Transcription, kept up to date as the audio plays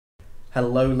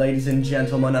Hello ladies and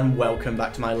gentlemen, and welcome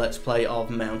back to my Let's Play of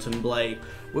Mount&Blade,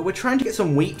 where we're trying to get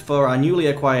some wheat for our newly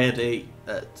acquired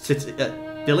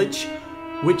village,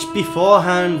 which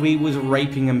beforehand we was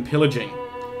raping and pillaging.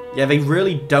 Yeah, they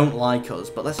really don't like us,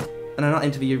 but let's... No, not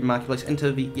into the marketplace,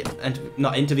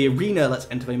 not into the arena, let's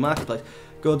enter the marketplace.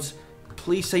 Goods,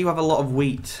 please say you have a lot of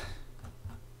wheat.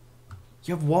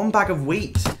 You have 1 bag of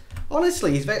wheat.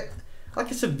 Honestly, is there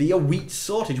like a severe wheat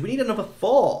shortage? We need another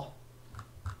 4.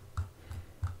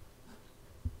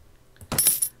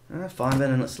 Fine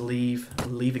then, and let's leave.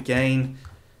 Leave again.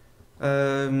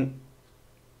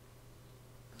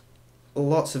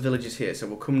 Lots of villages here, so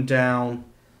we'll come down.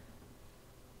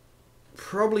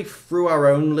 Probably through our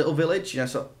own little village, you know,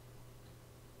 so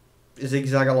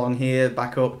zigzag along here,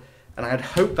 back up, and I'd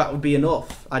hope that would be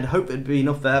enough. I'd hope it'd be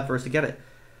enough there for us to get it.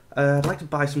 I'd like to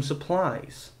buy some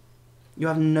supplies. You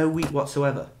have no wheat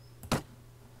whatsoever.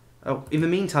 Oh, in the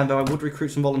meantime, though, I would recruit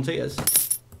some volunteers.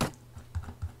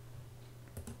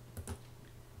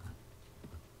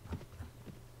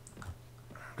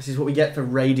 This is what we get for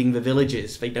raiding the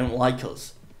villages. They don't like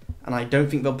us. And I don't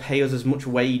think they'll pay us as much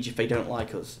wage if they don't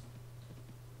like us.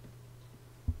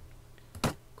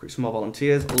 Recruit some more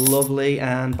volunteers. Lovely.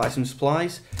 And buy some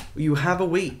supplies. You have a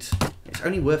wheat. It's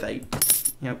only worth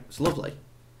 8. You know, it's lovely.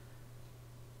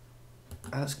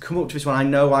 Let's come up to this one. I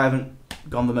know I haven't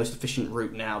gone the most efficient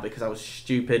route now because I was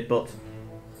stupid, but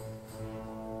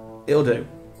it'll do.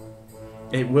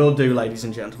 It will do, ladies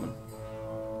and gentlemen.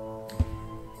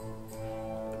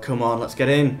 Come on, let's get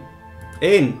in.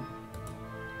 In!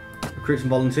 Recruit some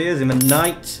volunteers in the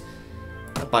night.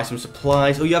 Buy some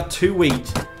supplies. Oh, you have 2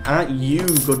 wheat. Aren't you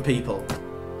good people?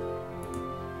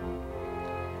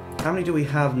 How many do we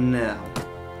have now?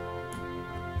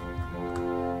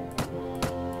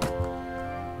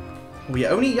 We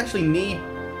only actually need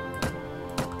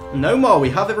no more. We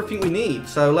have everything we need.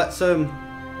 So let's I'm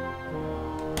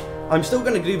still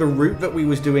going to do the route that we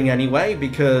was doing anyway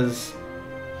because,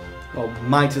 well,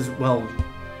 might as well,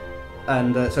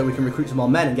 and so we can recruit some more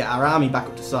men and get our army back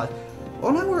up to size.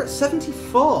 Oh no, we're at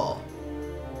 74.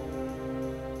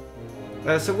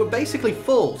 So we're basically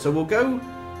full. So we'll go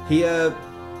here,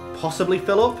 possibly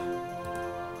fill up.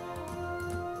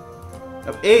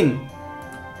 Oh, in.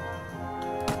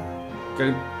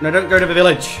 Go. No, don't go to the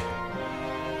village.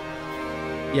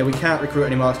 Yeah, we can't recruit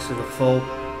anymore because we're full.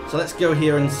 So let's go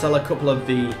here and sell a couple of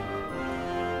the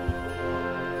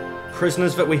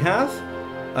prisoners that we have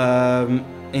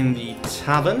in the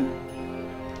tavern.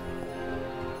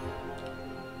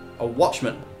 A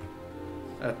watchman,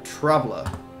 a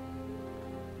traveller.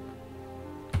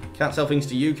 Can't sell things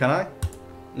to you, can I?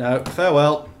 No,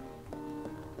 farewell.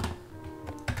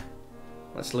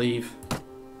 Let's leave.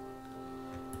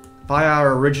 Buy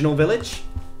our original village,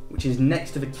 which is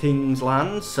next to the king's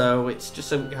land, so it's just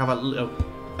so we have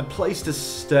a place to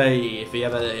stay if he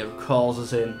ever calls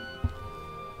us in.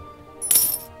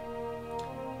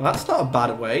 Well, that's not a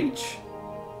bad wage.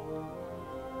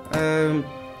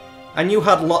 And you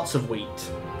had lots of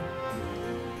wheat.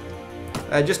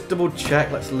 Just double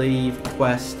check. Let's leave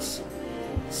quests.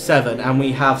 7, and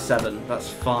we have 7. That's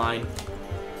fine.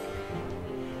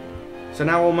 So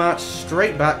now we'll march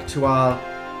straight back to our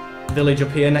village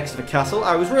up here next to the castle.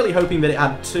 I was really hoping that it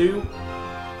had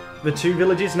the two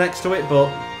villages next to it, but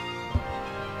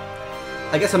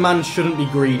I guess a man shouldn't be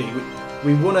greedy.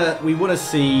 We won a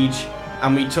siege.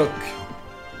 And we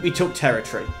took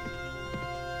territory.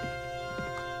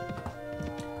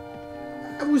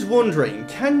 I was wondering,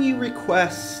 can you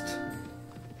request,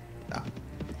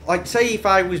 like, say if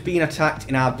I was being attacked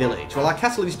in our village, well, our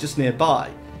castle is just nearby,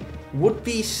 would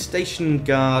the station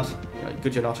guard,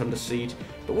 good you're not under siege,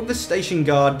 but would the station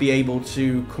guard be able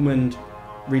to come and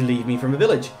relieve me from a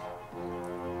village?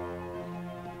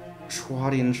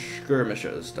 Twadian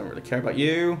skirmishers, don't really care about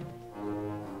you.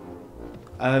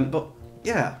 But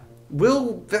yeah,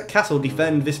 will that castle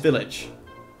defend this village?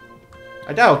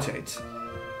 I doubt it.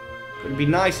 But it'd be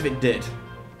nice if it did.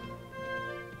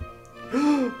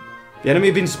 The enemy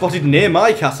have been spotted near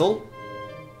my castle.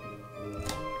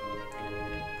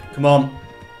 Come on.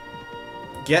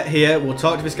 Get here, we'll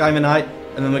talk to this guy in the night,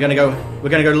 and then we're gonna go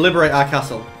liberate our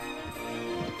castle.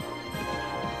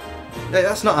 Hey,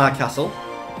 that's not our castle.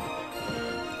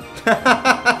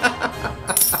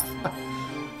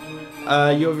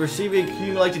 You have received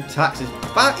accumulated taxes.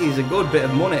 That is a good bit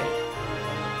of money.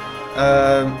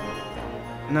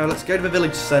 Now let's go to the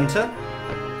village centre.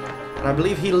 And I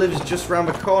believe he lives just round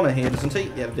the corner here, doesn't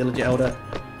he? Yeah, village elder.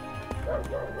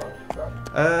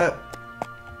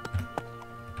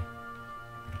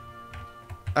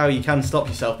 Oh, you can stop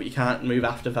yourself, but you can't move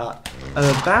after that.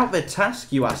 About the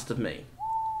task you asked of me.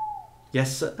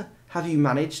 Yes, sir. Have you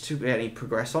managed to get any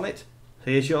progress on it?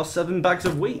 Here's your 7 bags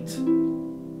of wheat.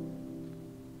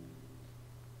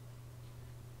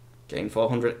 Gain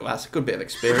 400. Well, that's a good bit of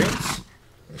experience.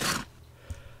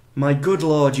 My good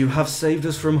lord, you have saved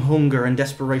us from hunger and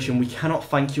desperation. We cannot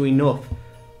thank you enough.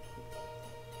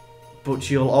 But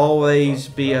you'll always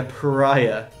be a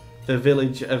pariah. The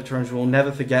village of Toronto will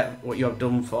never forget what you have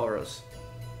done for us.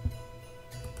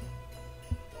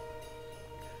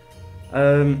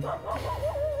 Do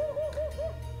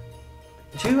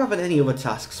you have any other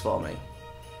tasks for me?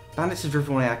 Bandits have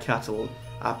driven away our cattle.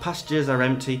 Our pastures are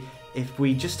empty. If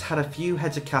we just had a few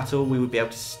heads of cattle, we would be able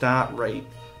to start to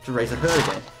raise a herd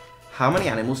again. How many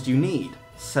animals do you need?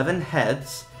 7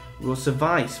 heads will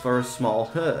suffice for a small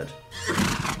herd.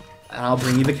 And I'll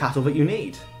bring you the cattle that you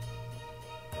need.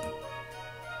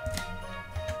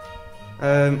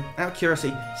 Out of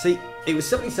curiosity, see, it was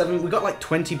 77, we got like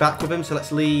 20 back with him, so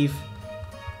let's leave.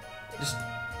 Just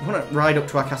want to ride up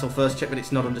to our castle first, check that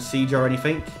it's not under siege or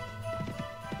anything.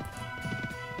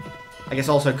 I guess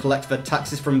also collect the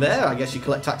taxes from there. I guess you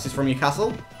collect taxes from your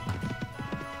castle.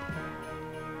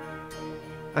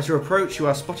 As you approach, you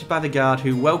are spotted by the guard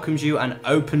who welcomes you and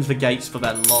opens the gates for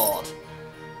their lord.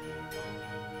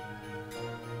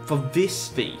 For this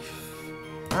thief.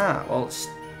 Ah, well, it's...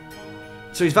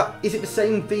 So is it the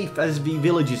same thief as the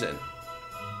village is in?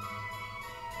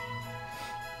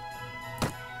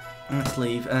 Let's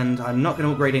leave, and I'm not going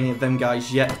to upgrade any of them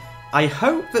guys yet. I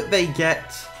hope that they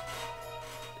get...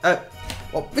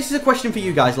 well, this is a question for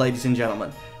you guys, ladies and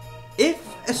gentlemen. If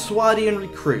a Swardian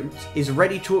recruit is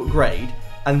ready to upgrade,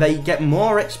 and they get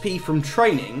more XP from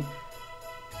training,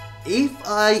 if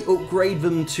I upgrade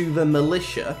them to the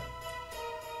militia,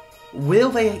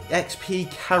 will their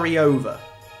XP carry over?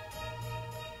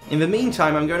 In the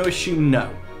meantime, I'm going to assume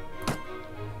no.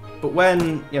 But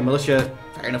when, yeah, militia,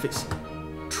 fair enough, it's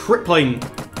tripling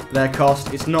their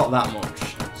cost, it's not that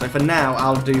much. So for now,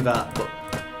 I'll do that. But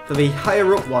for the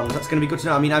higher up ones, that's going to be good to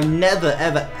know. I mean, I've never,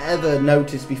 ever, ever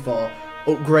noticed before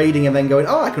upgrading and then going,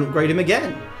 oh, I can upgrade him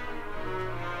again.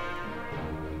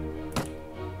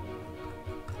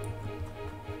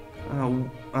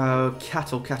 Oh,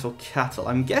 cattle.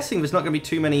 I'm guessing there's not going to be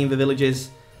too many in the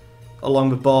villages along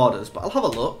the borders, but I'll have a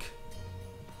look.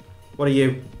 What are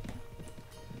you?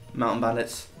 Mountain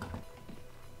bandits.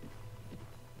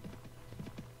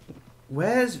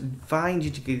 Where's Vine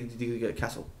did you get a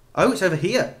castle? Oh, it's over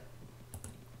here.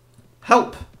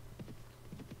 Help!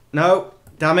 No,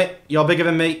 damn it, you're bigger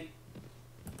than me.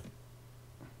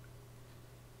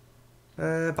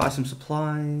 Buy some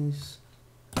supplies.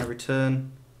 I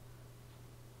return.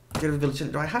 Get to the village.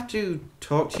 Do I have to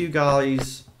talk to you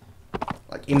guys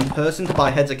like in person to buy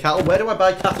heads of cattle? Where do I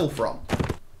buy cattle from?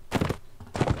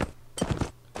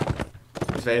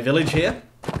 Is there a village here?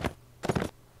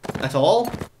 At all?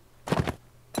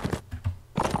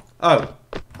 Oh,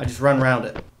 I just ran around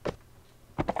it.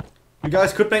 You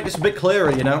guys could make this a bit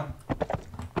clearer, you know?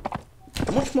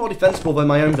 Much more defensible than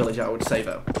my own village, I would say,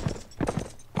 though.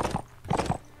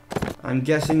 I'm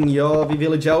guessing you're the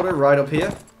village elder right up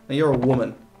here. Now, you're a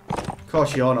woman. Of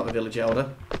course you're not the village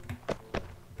elder.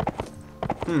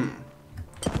 I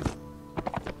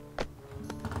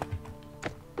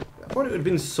thought it would have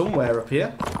been somewhere up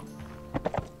here.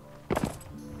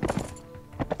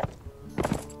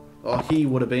 Or he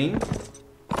would have been.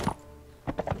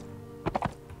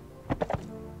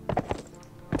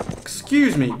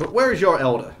 Excuse me, but where is your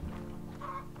elder?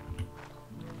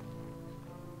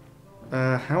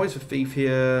 How is the thief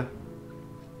here?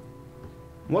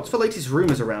 What's the latest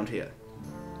rumours around here?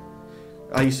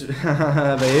 There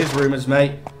is rumours,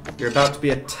 mate. You're about to be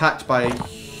attacked by a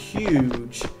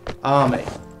huge army.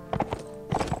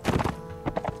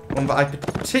 One that I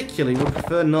particularly would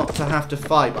prefer not to have to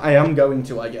fight, but I am going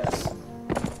to, I guess.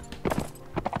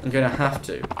 I'm going to have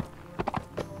to.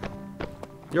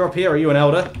 You're up here. Are you an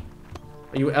elder?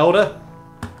 Are you elder?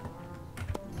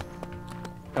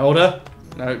 Elder?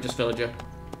 No, just villager.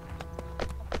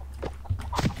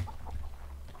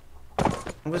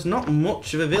 Well, there's not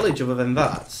much of a village other than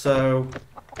that, so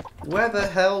where the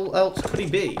hell else could he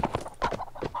be? I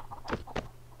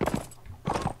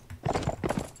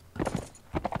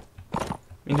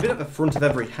mean, he's been at the front of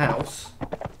every house.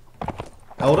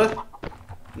 Elder?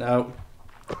 No.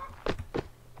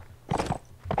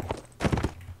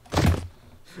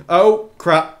 Oh,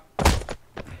 crap.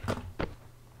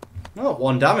 Oh,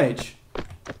 1 damage.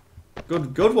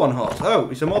 Good one, horse. Oh,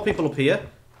 is there more people up here?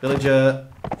 Villager.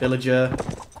 Villager.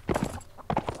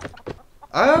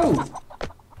 Oh!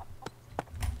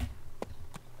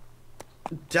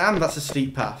 Damn, that's a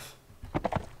steep path.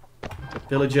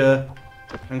 Villager.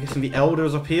 I'm guessing the elder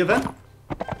is up here then?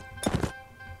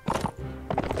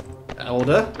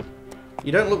 Elder?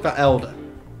 You don't look that elder.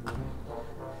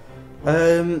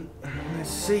 Let's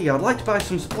see. I'd like to buy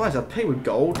some supplies. I'd pay with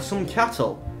gold. Some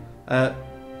cattle.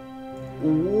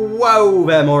 Whoa,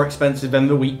 they're more expensive than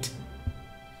the wheat.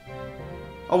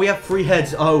 Oh, we have 3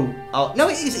 heads. Oh, no,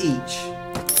 it is each.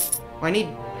 I need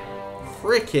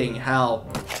freaking hell.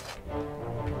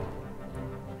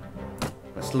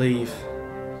 Let's leave.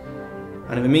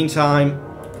 And in the meantime,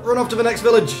 run off to the next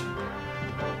village.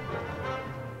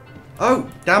 Oh,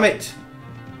 damn it.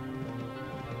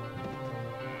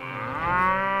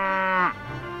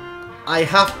 I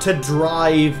have to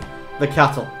drive the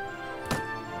cattle.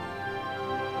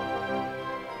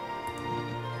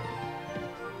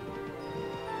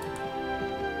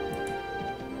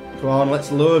 Come on,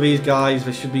 let's lure these guys.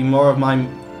 There should be more of my...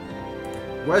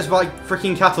 Where's my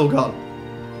freaking cattle gone?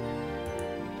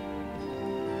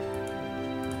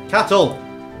 Cattle!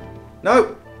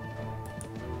 No!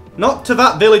 Not to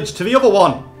that village, to the other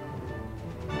one!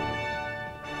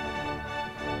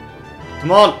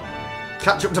 Come on!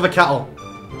 Catch up to the cattle!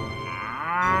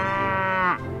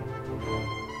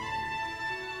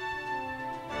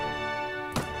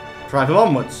 Drive them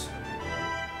onwards.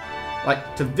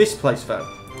 Like, to this place, though.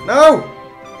 No!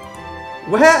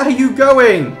 Where are you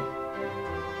going?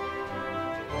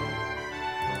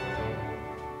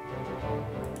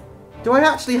 Do I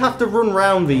actually have to run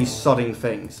round these sodding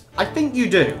things? I think you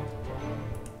do.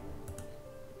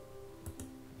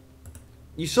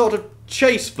 You sort of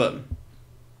chase them.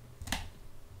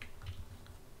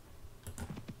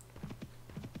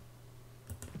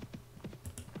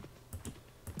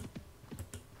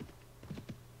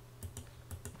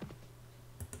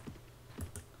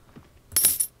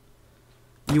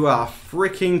 You are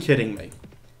freaking kidding me.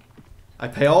 I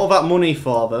pay all that money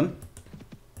for them.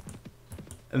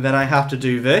 And then I have to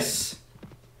do this.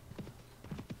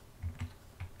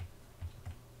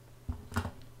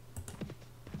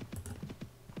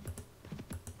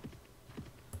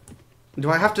 Do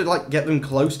I have to, like, get them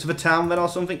close to the town then or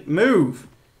something? Move!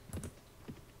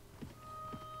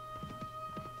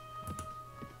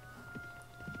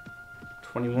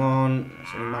 $21.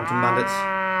 That's only mountain bandits.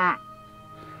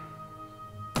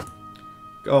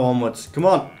 Go onwards. Come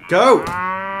on. Go!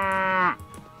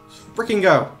 Let's freaking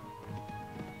go.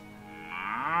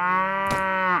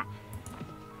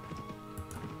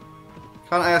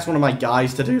 Can't I ask one of my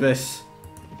guys to do this?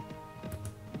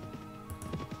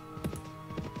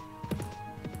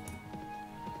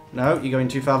 No, you're going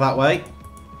too far that way.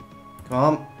 Come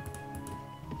on.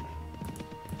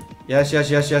 Yes, yes,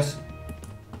 yes, yes.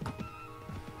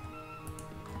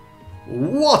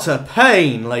 What a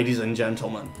pain, ladies and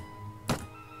gentlemen.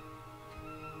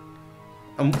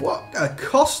 And what a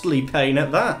costly pain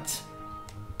at that.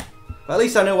 But at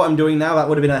least I know what I'm doing now. That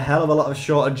would have been a hell of a lot of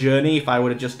shorter journey if I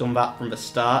would have just done that from the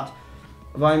start.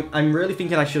 But I'm really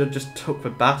thinking I should have just took the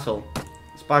battle.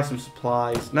 Let's buy some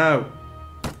supplies. No.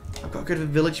 I've got to go to the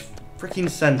village freaking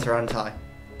centre, haven't I?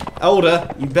 Elder,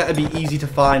 you better be easy to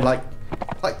find. Like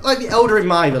the elder in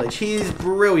my village. He is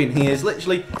brilliant. He is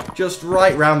literally just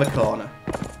right round the corner.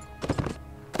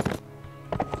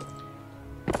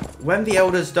 When the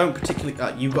elders don't particularly...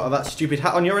 you've got that stupid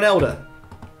hat on. You're an elder.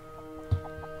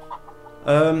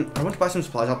 I want to buy some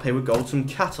supplies. I'll pay with gold. Some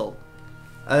cattle.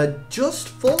 Just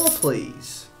 4,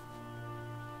 please.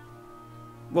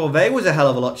 Well, they was a hell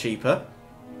of a lot cheaper.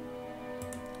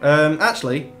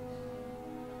 Actually,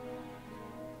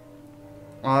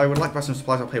 I would like to buy some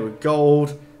supplies. I'll pay with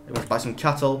gold. I want to buy some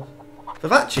cattle. For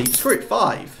that cheap, screw it,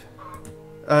 5.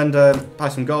 And buy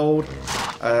some gold.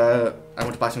 I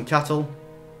want to buy some cattle.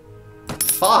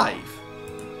 5.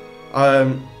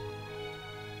 I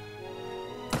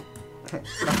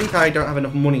think I don't have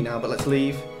enough money now, but let's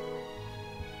leave.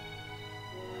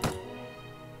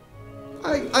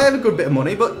 I have a good bit of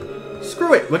money, but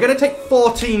screw it. We're going to take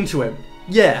 14 to him.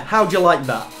 Yeah, how'd you like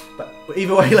that? But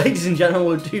either way, ladies and gentlemen,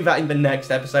 we'll do that in the next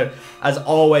episode. As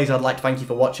always, I'd like to thank you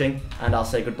for watching, and I'll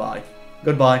say goodbye.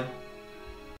 Goodbye.